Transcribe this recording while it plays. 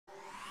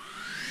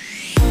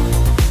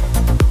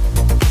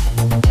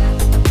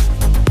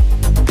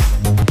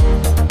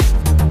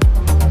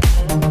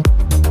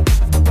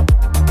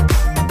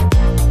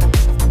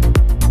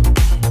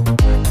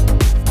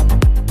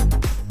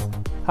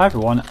Hi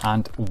everyone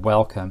and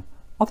welcome.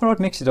 I thought I'd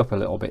mix it up a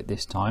little bit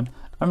this time,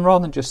 and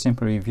rather than just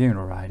simply reviewing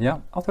a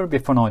radio, I thought it'd be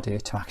a fun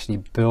idea to actually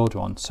build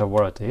one. So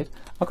what I did,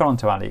 I got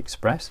onto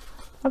AliExpress,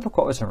 I looked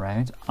what was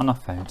around and I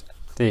found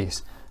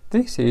this.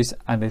 This is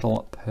a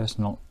little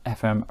personal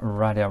FM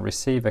radio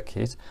receiver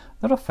kit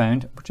that I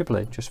found, would you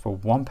believe, just for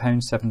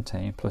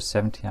 £1.17 plus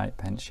 78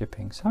 pence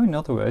shipping. So in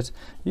other words,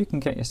 you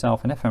can get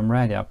yourself an FM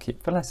radio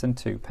kit for less than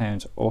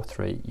 £2 or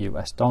 $3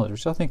 US,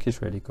 which I think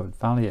is really good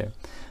value.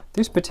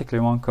 This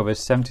particular one covers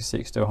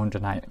 76 to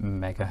 108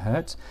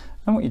 megahertz,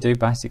 and what you do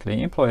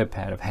basically employ a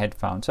pair of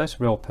headphones. So it's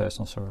real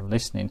personal sort of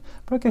listening,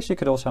 but I guess you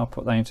could also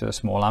put that into a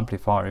small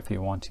amplifier if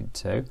you wanted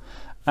to.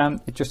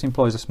 It just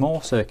employs a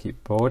small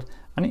circuit board,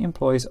 and it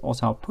employs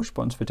also push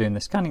buttons for doing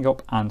the scanning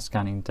up and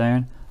scanning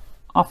down,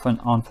 off and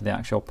on for the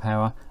actual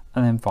power,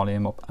 and then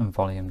volume up and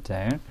volume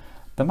down.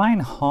 The main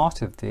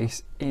heart of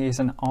this is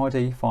an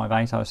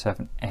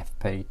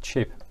RD5807FP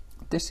chip.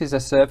 This is a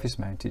surface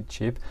mounted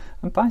chip,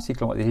 and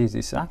basically what it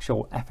is an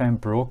actual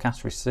FM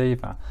broadcast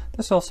receiver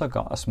that's also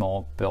got a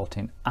small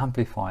built-in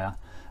amplifier.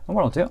 And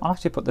what I'll do, I'll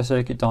actually put the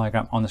circuit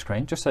diagram on the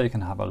screen just so you can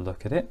have a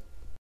look at it.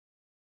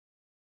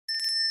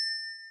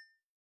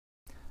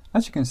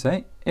 As you can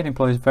see, it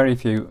employs very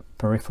few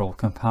peripheral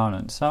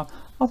components, so I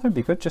thought it'd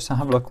be good just to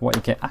have a look at what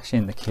you get actually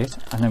in the kit,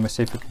 and then we'll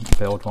see if we can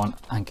build one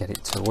and get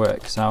it to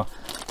work. So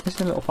this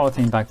is a little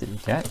polythene bag that you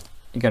get.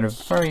 You get a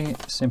very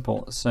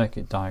simple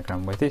circuit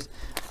diagram with it,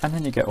 and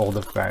then you get all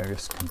the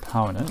various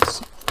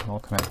components. They'll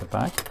all come out of the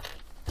bag.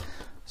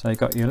 So you've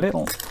got your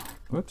little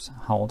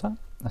holder,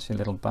 that's your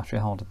little battery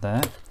holder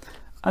there,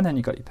 and then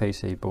you've got your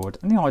PC board,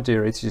 and the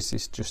idea is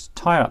just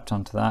tie wrapped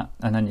onto that,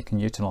 and then you can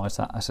utilize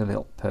that as a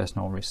little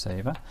personal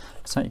receiver.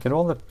 So you get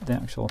all the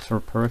actual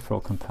sort of peripheral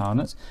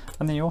components,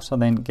 and then you also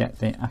then get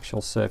the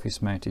actual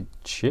surface mounted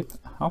chip.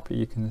 Hopefully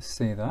you can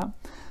see that.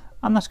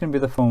 And that's going to be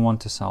the fun one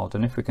to solder,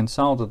 and if we can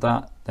solder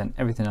that, then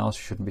everything else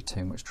shouldn't be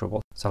too much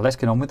trouble. So let's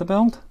get on with the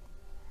build.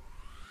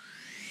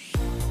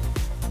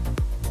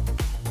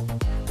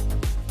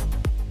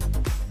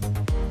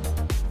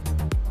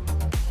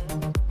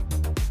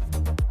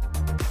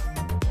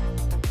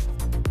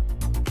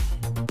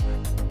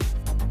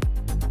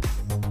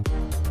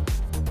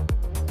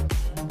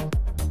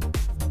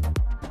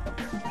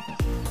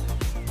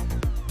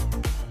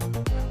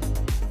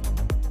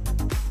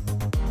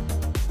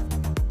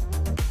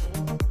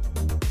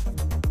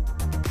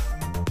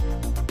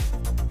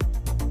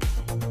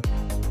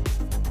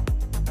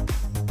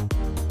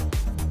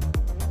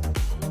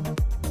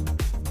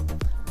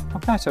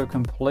 Okay, so we've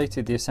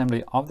completed the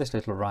assembly of this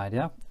little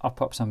radio. I've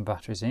popped some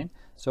batteries in,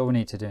 so all we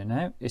need to do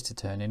now is to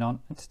turn it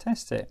on and to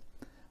test it.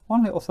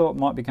 One little thought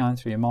might be going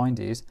through your mind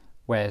is,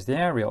 where's the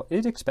aerial?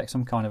 You'd expect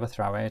some kind of a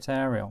throw-out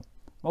aerial.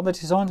 Well, the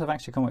designers have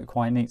actually come up with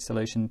quite a neat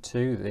solution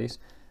to this.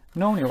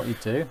 Normally what you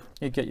do,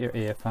 you get your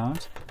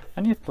earphones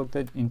and you plug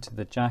them into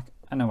the jack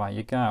and away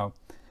you go.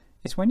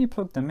 It's when you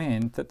plug them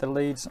in that the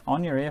leads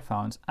on your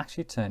earphones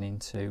actually turn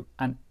into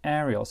an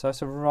aerial, so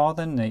it's a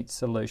rather neat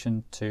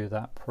solution to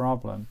that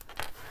problem.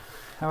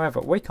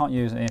 However, we can't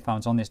use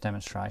earphones on this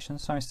demonstration,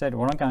 so instead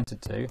what I'm going to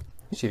do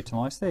is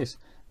utilise this.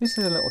 This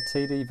is a little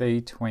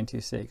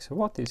TWCG. So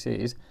what this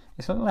is,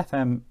 it's a little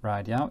FM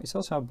radio, it's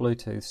also a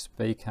Bluetooth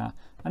speaker,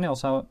 and it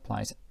also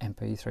plays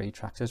MP3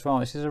 tracks as well.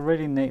 This is a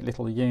really neat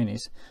little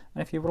unit,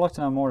 and if you would like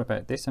to know more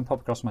about this, then pop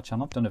across my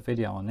channel. I've done a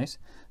video on this.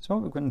 So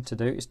what we're going to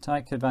do is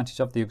take advantage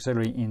of the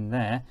auxiliary in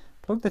there,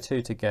 plug the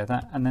two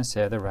together, and then see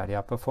how the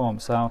radio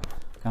performs. So I'm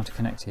going to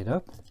connect it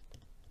up.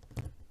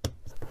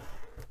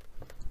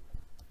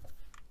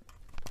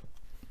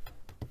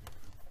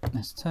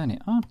 Let's turn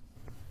it on.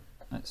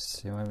 Let's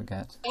see where we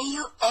get.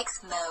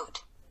 AUX mode.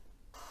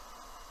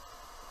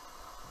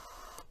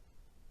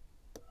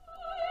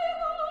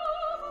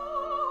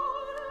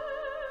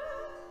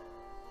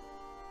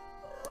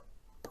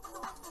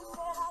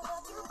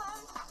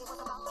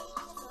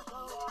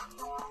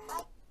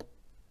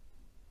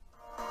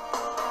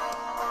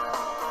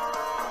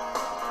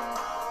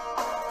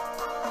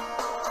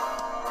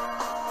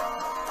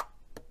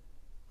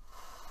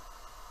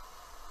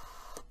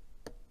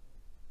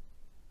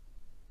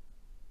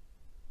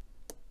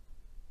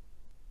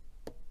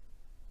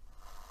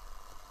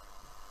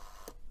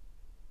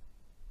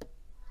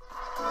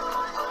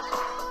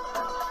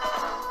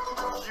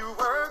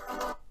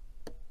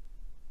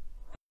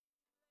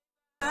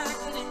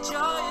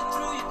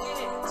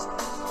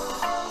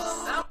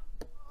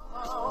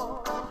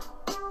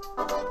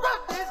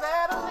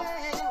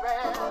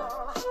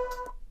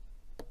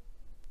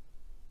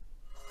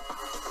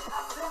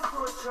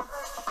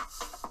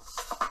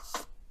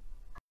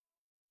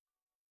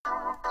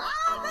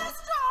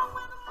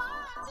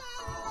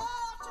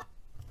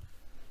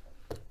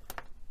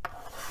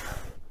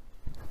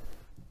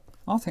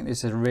 I think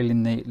this is a really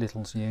neat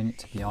little unit,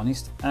 to be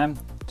honest.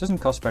 Doesn't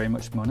cost very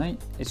much money.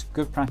 It's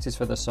good practice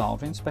for the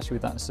soldering, especially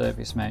with that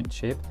surface mount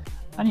chip,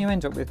 and you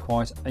end up with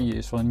quite a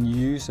useful and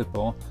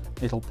usable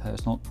little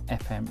personal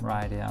FM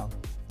radio.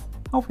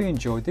 Hope you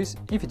enjoyed this.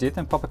 If you did,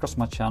 then pop across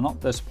my channel.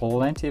 There's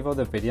plenty of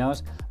other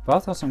videos,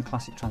 both on some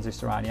classic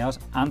transistor radios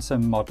and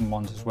some modern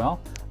ones as well.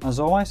 As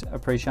always,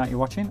 appreciate you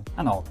watching,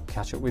 and I'll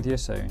catch up with you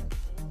soon.